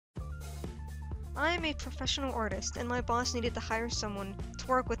I am a professional artist, and my boss needed to hire someone to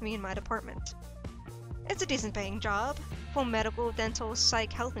work with me in my department. It's a decent paying job, full medical, dental,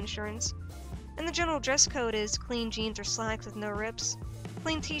 psych, health insurance, and the general dress code is clean jeans or slacks with no rips,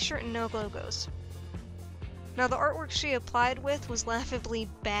 plain t-shirt and no logos. Now the artwork she applied with was laughably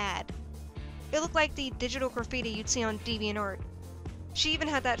bad. It looked like the digital graffiti you'd see on DeviantArt. She even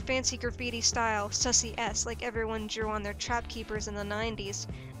had that fancy graffiti style, sussy S, like everyone drew on their trap keepers in the 90s,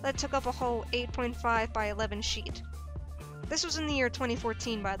 that took up a whole 8.5 by 11 sheet. This was in the year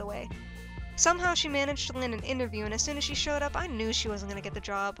 2014, by the way. Somehow she managed to land an interview, and as soon as she showed up, I knew she wasn't gonna get the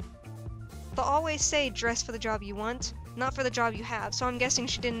job. They'll always say dress for the job you want, not for the job you have, so I'm guessing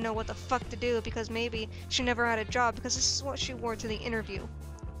she didn't know what the fuck to do because maybe she never had a job because this is what she wore to the interview.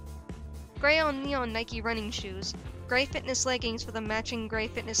 Gray on neon Nike running shoes, gray fitness leggings with a matching gray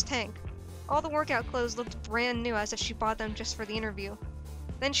fitness tank. All the workout clothes looked brand new as if she bought them just for the interview.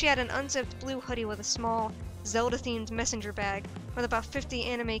 Then she had an unzipped blue hoodie with a small, Zelda-themed messenger bag with about 50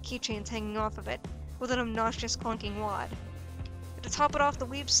 anime keychains hanging off of it, with an obnoxious clunking wad. To top it off, the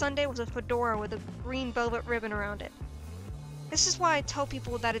Weeb Sundae was a fedora with a green velvet ribbon around it. This is why I tell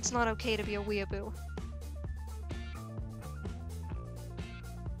people that it's not okay to be a weeaboo.